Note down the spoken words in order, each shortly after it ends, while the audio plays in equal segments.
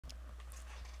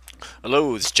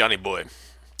Hello, it's Johnny Boy.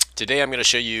 Today I'm going to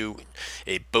show you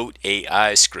a boat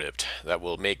AI script that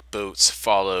will make boats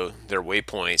follow their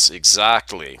waypoints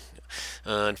exactly.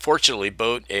 Unfortunately,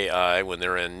 boat AI, when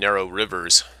they're in narrow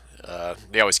rivers,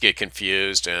 they always get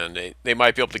confused and they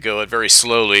might be able to go it very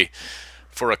slowly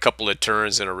for a couple of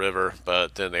turns in a river,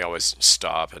 but then they always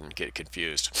stop and get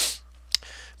confused.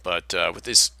 But with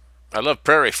this, I love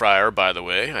Prairie Fire, by the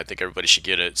way. I think everybody should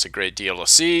get it. It's a great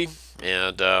DLC,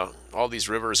 and all these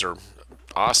rivers are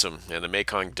awesome, and the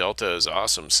Mekong Delta is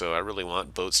awesome. So I really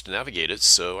want boats to navigate it.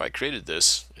 So I created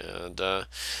this, and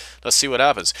let's see what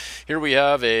happens. Here we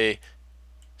have a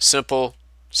simple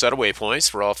set of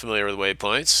waypoints. We're all familiar with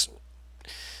waypoints.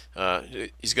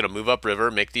 He's going to move upriver,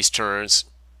 make these turns.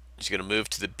 He's going to move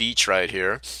to the beach right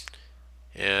here,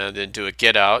 and then do a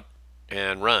get out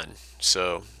and run.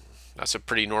 So that's a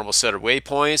pretty normal set of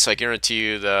waypoints. I guarantee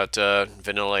you that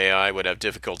vanilla AI would have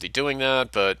difficulty doing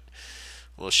that, but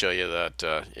we'll show you that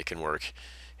it can work.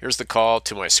 Here's the call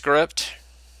to my script.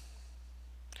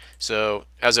 So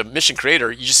as a mission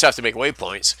creator, you just have to make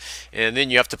waypoints, and then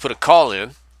you have to put a call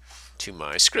in to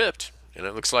my script, and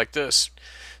it looks like this.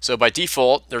 So by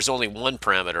default, there's only one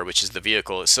parameter, which is the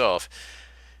vehicle itself,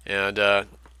 and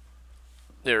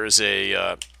there is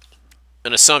an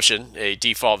assumption, a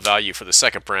default value for the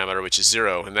second parameter, which is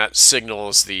 0, and that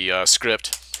signals the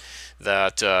script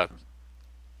that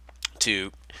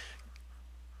to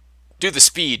do the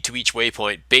speed to each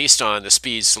waypoint based on the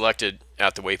speed selected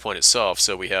at the waypoint itself.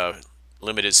 So we have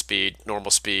limited speed,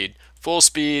 normal speed, full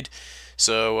speed.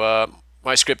 So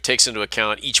my script takes into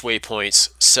account each waypoint's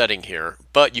setting here,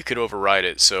 but you could override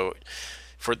it. So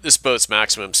for this boat's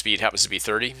maximum speed happens to be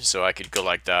 30, so I could go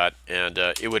like that, and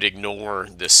it would ignore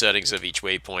the settings of each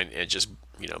waypoint and just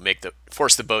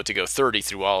force the boat to go 30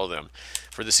 through all of them.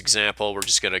 For this example, we're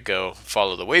just going to go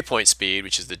follow the waypoint speed,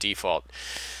 which is the default.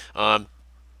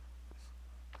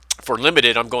 For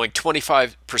limited, I'm going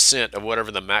 25% of whatever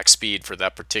the max speed for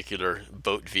that particular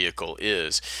boat vehicle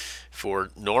is. For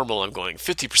normal, I'm going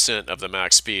 50% of the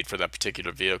max speed for that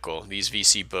particular vehicle. These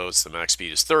VC boats, the max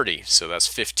speed is 30, so that's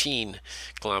 15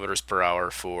 kilometers per hour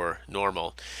for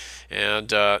normal. And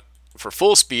for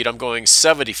full speed, I'm going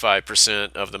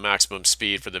 75% of the maximum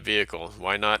speed for the vehicle.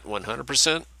 Why not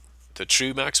 100%? The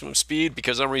true maximum speed?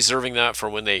 Because I'm reserving that for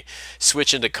when they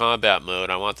switch into combat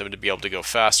mode. I want them to be able to go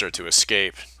faster to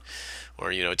escape,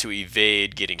 or to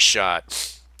evade getting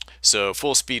shot. So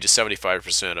full speed is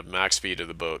 75% of max speed of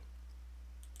the boat.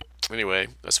 Anyway,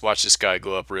 let's watch this guy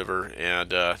go upriver,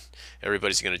 and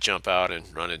everybody's going to jump out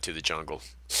and run into the jungle.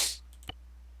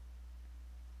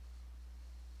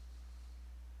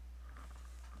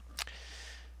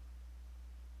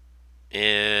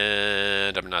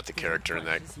 And I'm not the character in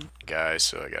that guy,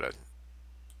 so I gotta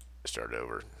start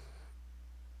over.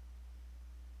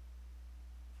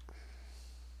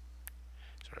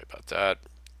 Sorry about that.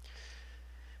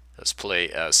 Let's play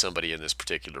as somebody in this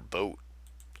particular boat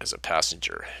as a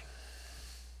passenger.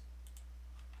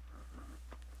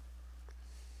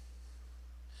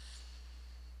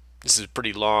 This is a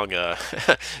pretty long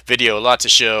video, a lot to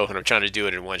show, and I'm trying to do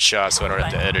it in one shot so I don't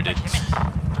have to edit it.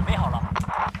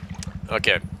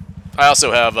 Okay, I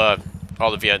also have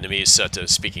all the Vietnamese set to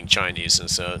speaking Chinese,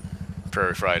 since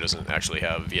Prairie Fry doesn't actually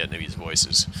have Vietnamese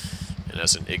voices. And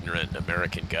as an ignorant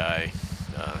American guy,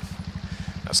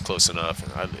 that's close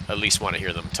enough. I at least want to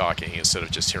hear them talking instead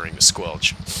of just hearing the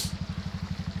squelch.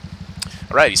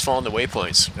 Alright, he's following the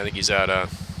waypoints. I think he's at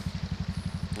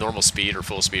normal speed or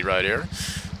full speed right here.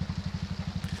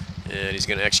 And he's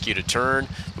going to execute a turn.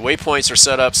 The waypoints are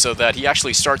set up so that he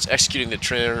actually starts executing the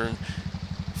turn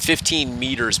 15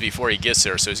 meters before he gets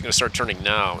there. So he's going to start turning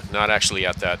now, not actually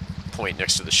at that point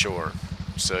next to the shore.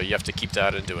 So you have to keep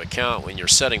that into account when you're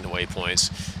setting the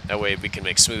waypoints. That way we can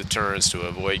make smooth turns to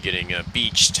avoid getting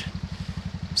beached.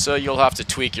 So you'll have to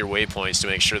tweak your waypoints to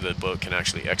make sure the boat can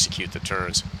actually execute the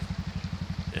turns.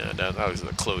 And that was a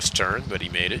close turn, but he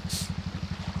made it.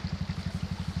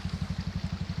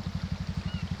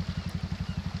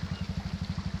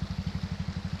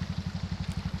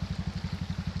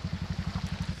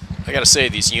 I gotta say,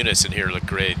 these units in here look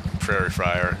great. Prairie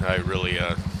Fire, I really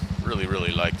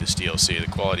like this DLC. The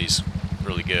quality's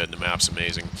really good, and the map's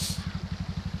amazing.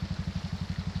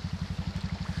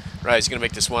 Right, he's gonna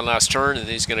make this one last turn, and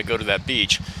then he's gonna go to that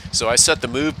beach. So I set the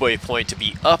move waypoint to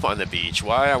be up on the beach.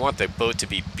 Why? I want the boat to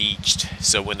be beached.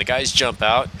 So when the guys jump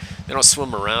out, they don't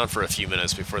swim around for a few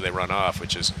minutes before they run off,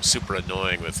 which is super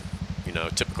annoying with,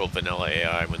 typical vanilla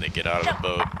AI when they get out of the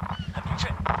boat.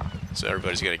 So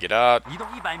everybody's going to get out.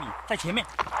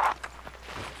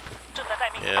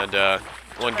 And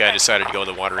one guy decided to go in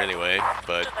the water anyway,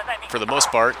 but for the most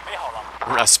part,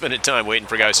 We're not spending time waiting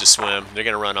for guys to swim. They're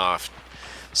going to run off.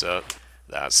 So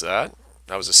that's that.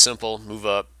 That was a simple move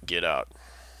up, get out.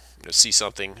 Let's see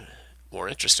something more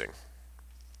interesting.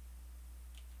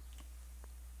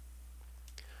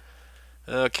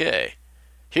 Okay,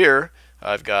 here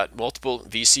I've got multiple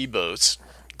VC boats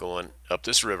going up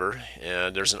this river,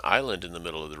 and there's an island in the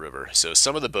middle of the river. So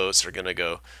some of the boats are going to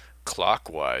go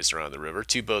clockwise around the river.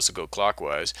 2 boats will go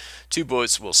clockwise. 2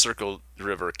 boats will circle the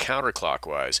river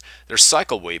counterclockwise. They're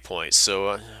cycle waypoints,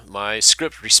 so my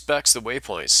script respects the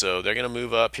waypoints. So they're going to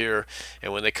move up here,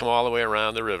 and when they come all the way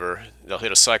around the river, they'll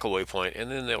hit a cycle waypoint, and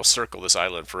then they'll circle this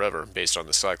island forever based on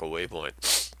the cycle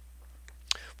waypoint.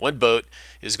 One boat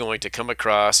is going to come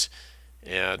across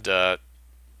and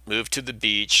move to the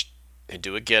beach and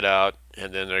do a get out,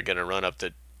 and then they're going to run up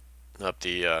the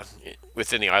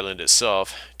within the island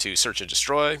itself to search and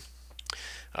destroy.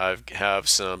 I have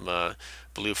some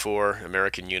Blue 4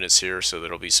 American units here, so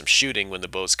there'll be some shooting when the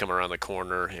boats come around the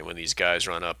corner and when these guys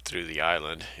run up through the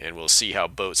island, and we'll see how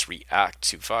boats react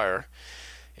to fire.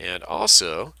 And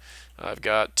also I've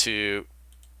got 2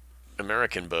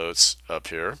 American boats up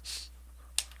here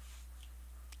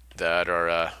that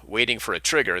are waiting for a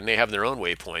trigger, and they have their own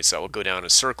waypoints that will go down a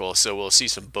circle, so we'll see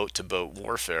some boat-to-boat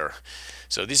warfare.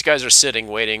 So these guys are sitting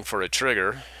waiting for a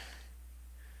trigger,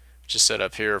 just set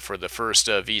up here for the first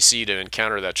VC to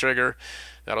encounter that trigger.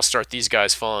 That'll start these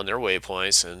guys following their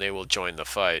waypoints, and they will join the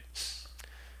fight.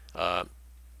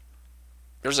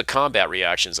 There's a combat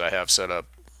reactions I have set up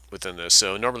within this.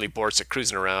 So normally boats are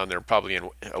cruising around, they're probably in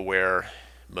aware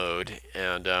mode,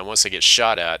 and once they get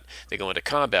shot at, they go into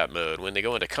combat mode. When they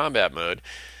go into combat mode,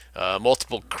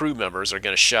 multiple crew members are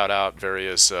going to shout out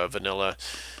various vanilla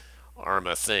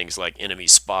ARMA things like enemy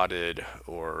spotted,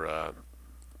 or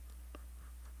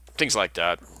things like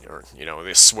that, or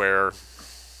they swear,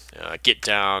 get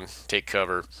down, take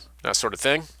cover, that sort of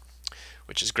thing,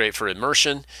 which is great for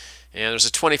immersion. And there's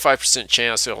a 25%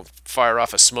 chance they'll fire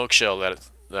off a smoke shell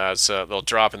they'll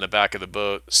drop in the back of the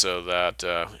boat, so that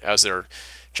as they're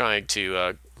trying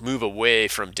to move away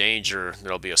from danger,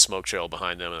 there'll be a smoke trail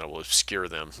behind them and it will obscure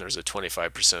them. There's a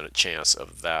 25% chance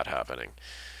of that happening.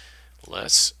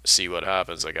 Let's see what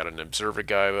happens. I got an observer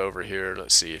guy over here.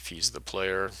 Let's see if he's the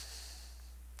player.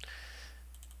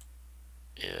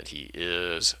 And he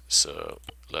is, so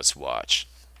let's watch.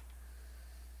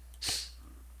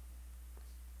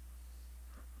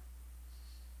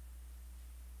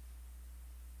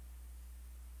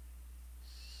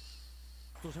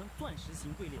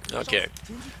 Okay,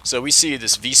 so we see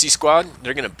this VC squad.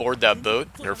 They're going to board that boat.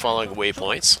 They're following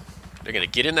waypoints. They're going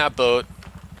to get in that boat,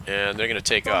 and they're going to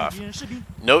take off.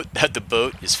 Note that the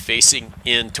boat is facing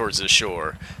in towards the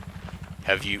shore.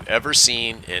 Have you ever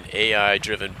seen an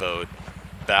AI-driven boat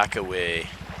back away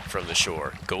from the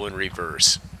shore, go in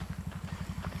reverse?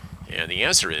 And the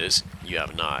answer is, you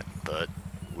have not, but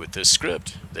with this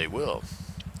script, they will.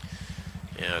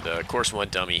 And of course, one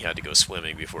dummy had to go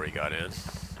swimming before he got in.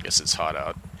 Guess it's hot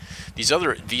out. These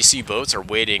other VC boats are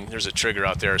waiting. There's a trigger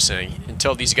out there saying,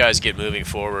 until these guys get moving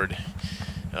forward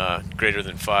greater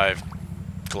than 5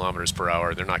 kilometers per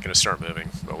hour, they're not going to start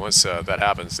moving. But once that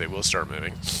happens, they will start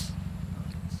moving.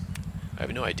 I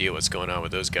have no idea what's going on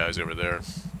with those guys over there.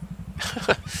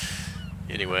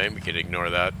 Anyway, we can ignore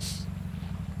that.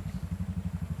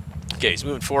 Okay, he's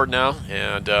moving forward now,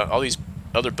 and all these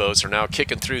other boats are now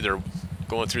going through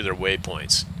their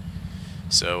waypoints.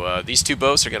 So these 2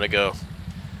 boats are going to go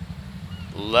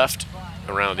left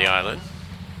around the island.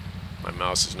 My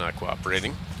mouse is not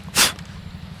cooperating.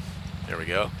 There we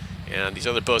go. And these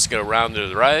other boats go around to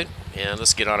the right, and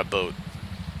let's get on a boat.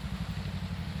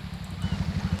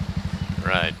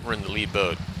 Right, we're in the lead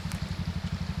boat.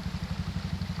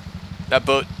 That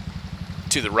boat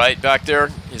to the right back there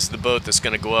is the boat that's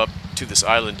going to go up to this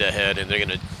island ahead, and they're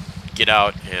going to get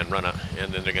out and run up,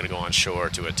 and then they're going to go on shore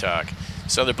to attack.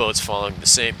 This other boat's following the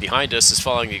same, behind us is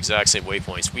following the exact same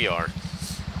waypoints we are,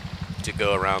 to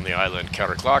go around the island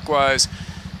counterclockwise.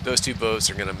 Those 2 boats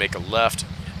are going to make a left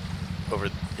over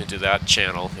into that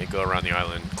channel and go around the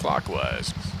island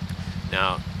clockwise.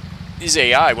 Now, these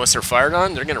AI, once they're fired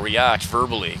on, they're going to react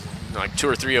verbally. Like 2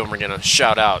 or 3 of them are going to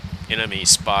shout out, enemy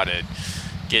spotted,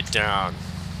 get down,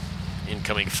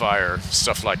 incoming fire,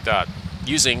 stuff like that,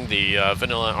 using the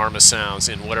vanilla ARMA sounds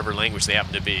in whatever language they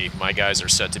happen to be. My guys are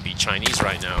set to be Chinese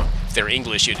right now. If they're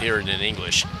English, you'd hear it in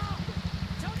English.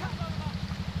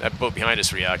 That boat behind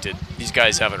us reacted. These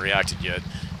guys haven't reacted yet.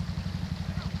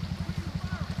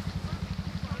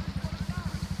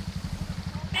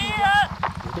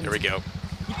 There we go.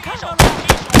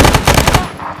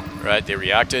 Right, they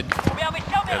reacted,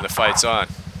 and the fight's on.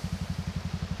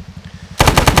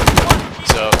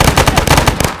 So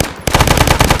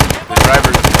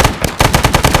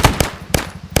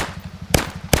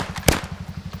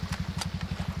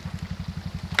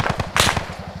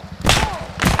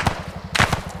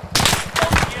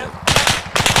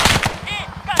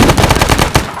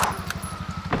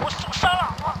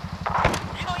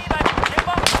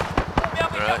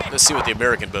let's see what the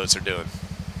American boats are doing.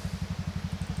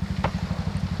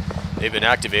 They've been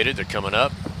activated. They're coming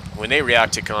up. When they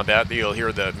react to combat, you'll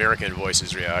hear the American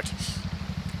voices react.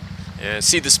 And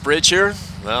see this bridge here?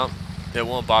 Well, it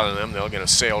won't bother them. They're going to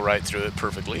sail right through it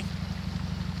perfectly.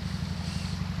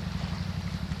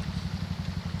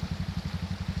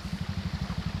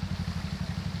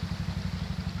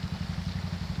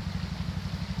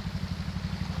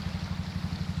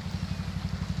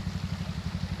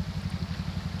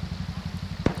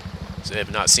 So they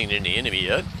have not seen any enemy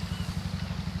yet.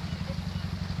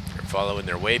 They're following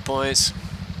their waypoints.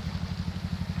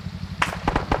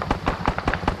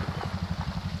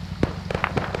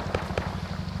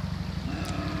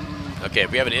 Okay,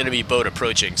 we have an enemy boat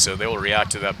approaching, so they will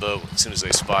react to that boat as soon as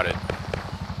they spot it.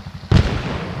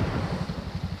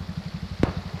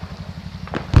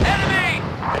 Enemy!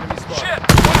 Enemy spot. Ship!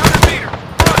 100 meters!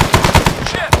 Front!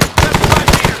 Ship! 75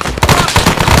 meters!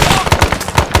 Front!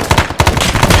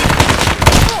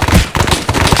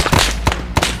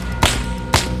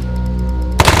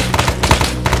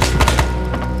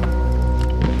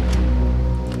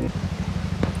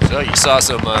 So you saw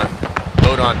some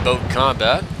boat-on-boat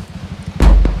combat.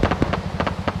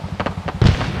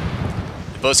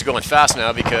 Boats are going fast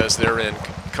now because they're in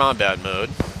combat mode.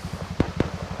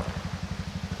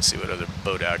 Let's see what other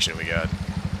boat action we got.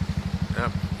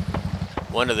 Yep.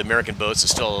 One of the American boats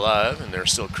is still alive and they're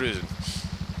still cruising.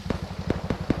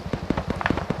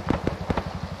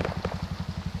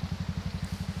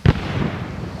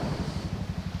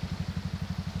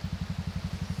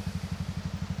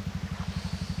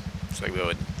 Looks like we have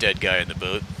a dead guy in the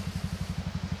boat.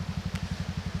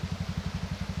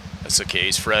 That's okay,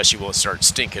 he's fresh, he won't start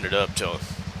stinking it up till a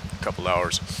couple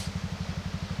hours.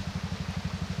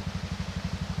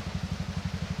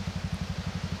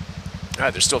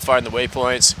 Alright, they're still finding the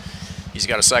waypoints. He's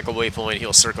got a cycle waypoint,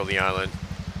 he'll circle the island.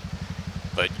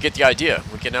 But you get the idea.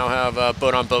 We can now have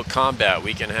boat-on-boat combat.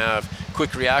 We can have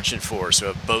quick reaction force. So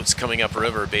we have boats coming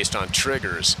upriver based on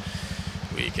triggers.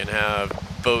 We can have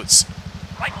boats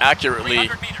accurately,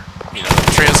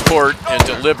 transport and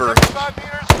deliver. 75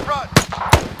 meters front!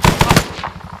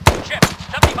 Ship!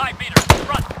 75 meters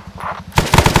front!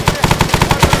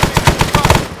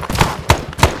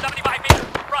 75 meters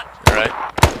front! Alright.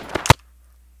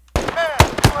 Man,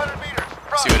 200 meters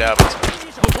front! See what happens.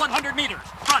 100 meters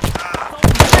front!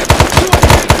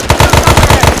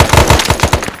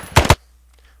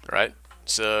 Alright,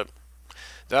 so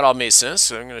that all made sense.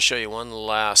 So I'm going to show you one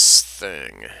last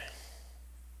thing.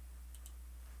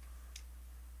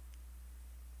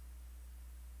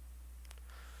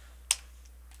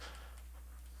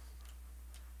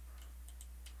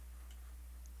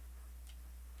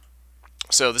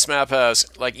 So this map has,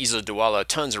 like Isla Douala,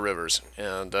 tons of rivers,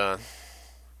 and I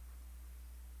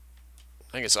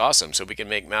think it's awesome. So we can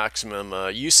make maximum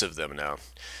use of them now.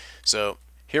 So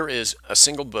here is a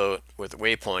single boat with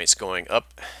waypoints going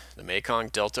up the Mekong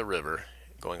Delta River,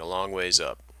 going a long ways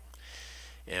up.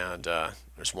 And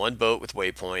there's one boat with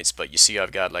waypoints, but you see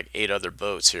I've got like 8 other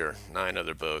boats here, 9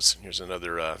 other boats. Here's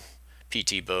another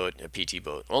PT boat, a PT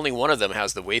boat. Only one of them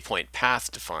has the waypoint path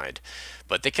defined,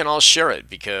 but they can all share it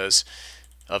because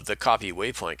of the copy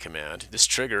waypoint command. This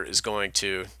trigger is going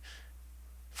to,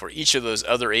 for each of those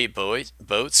other 8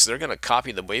 boats, they're going to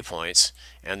copy the waypoints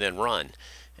and then run.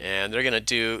 And they're going to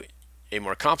do a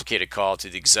more complicated call to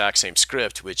the exact same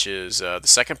script, which is the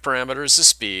second parameter is the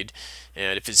speed,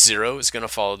 and if it's 0, it's going to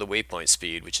follow the waypoint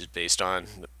speed, which is based on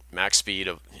the max speed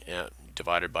of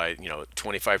divided by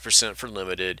 25% for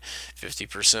limited,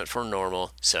 50% for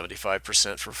normal,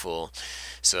 75% for full.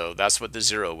 So that's what the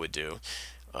 0 would do.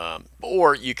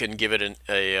 Or you can give it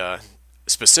a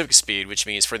specific speed, which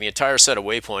means for the entire set of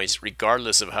waypoints,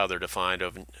 regardless of how they're defined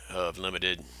of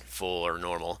limited, full, or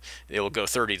normal, they will go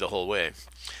 30 the whole way.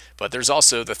 But there's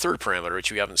also the third parameter,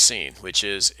 which we haven't seen, which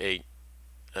is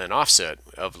an offset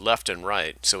of left and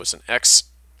right. So it's an X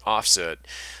offset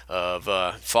of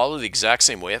follow the exact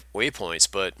same waypoints,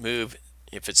 but move,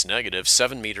 if it's negative,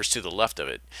 7 meters to the left of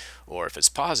it. Or if it's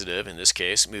positive, in this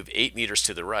case, move 8 meters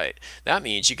to the right. That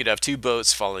means you could have 2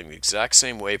 boats following the exact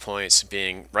same waypoints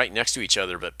being right next to each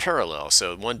other but parallel.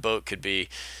 So one boat could be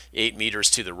 8 meters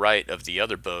to the right of the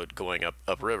other boat going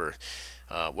upriver.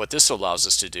 What this allows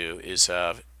us to do is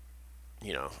have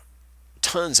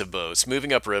tons of boats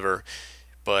moving upriver,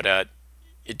 but at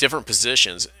different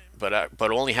positions, but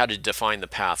only had to define the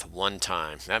path one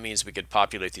time. That means we could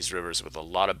populate these rivers with a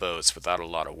lot of boats without a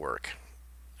lot of work.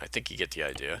 I think you get the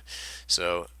idea.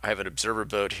 So I have an observer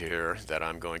boat here that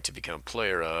I'm going to become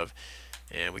player of,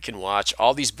 And we can watch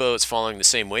all these boats following the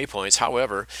same waypoints.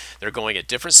 However, they're going at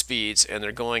different speeds and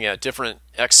they're going at different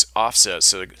X offsets.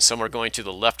 So some are going to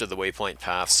the left of the waypoint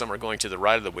path, some are going to the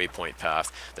right of the waypoint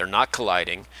path. They're not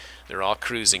colliding. They're all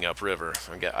cruising upriver.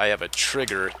 I have a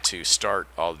trigger to start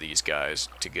all these guys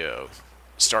to go.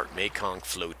 Start Mekong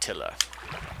Flotilla.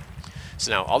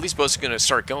 So now all these boats are going to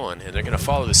start going and they're going to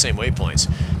follow the same waypoints.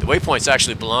 The waypoints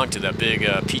actually belong to that big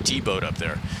PT boat up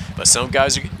there. But some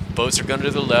boats are going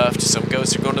to the left, some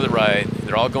boats are going to the right.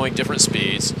 They're all going different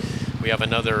speeds. We have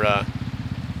another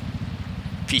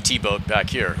PT boat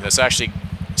back here that's actually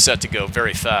set to go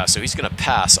very fast. So he's going to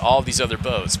pass all these other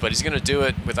boats, but he's going to do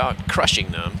it without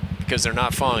crushing them because they're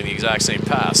not following the exact same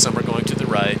path. Some are going to the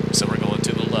right, some are going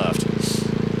to the left.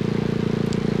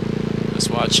 Let's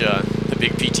watch the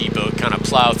big PT boat kind of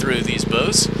plow through these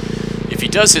boats. If he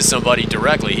does hit somebody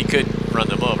directly, he could run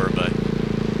them over, but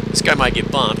this guy might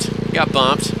get bumped. He got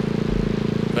bumped,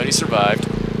 but he survived.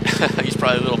 He's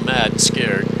probably a little mad and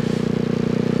scared.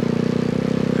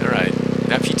 Alright,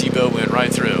 that PT boat went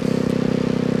right through.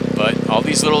 But all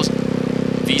these little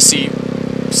VC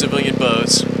civilian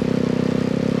boats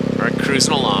are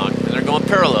cruising along, and they're going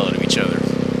parallel to each other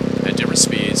at different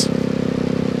speeds.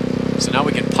 So now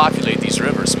we can populate these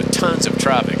rivers with tons of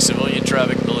traffic, civilian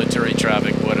traffic, military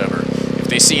traffic, whatever. If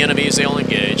they see enemies, they'll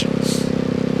engage.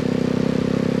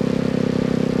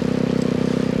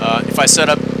 If I set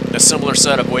up a similar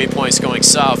set of waypoints going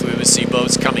south, we would see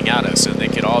boats coming at us, and they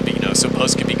could all be, some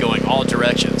boats could be going all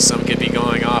directions. Some could be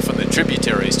going off on the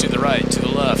tributaries to the right, to the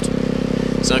left.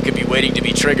 Some could be waiting to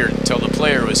be triggered until the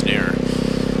player was near.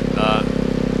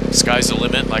 Sky's the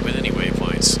limit, like with any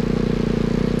waypoints.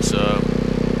 So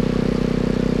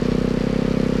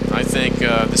I think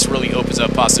this really opens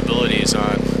up possibilities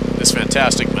on this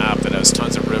fantastic map that has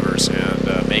tons of rivers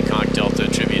and Mekong Delta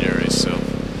tributaries. So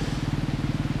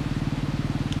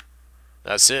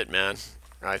that's it, man.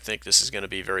 I think this is going to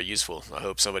be very useful. I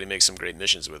hope somebody makes some great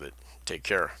missions with it. Take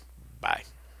care. Bye.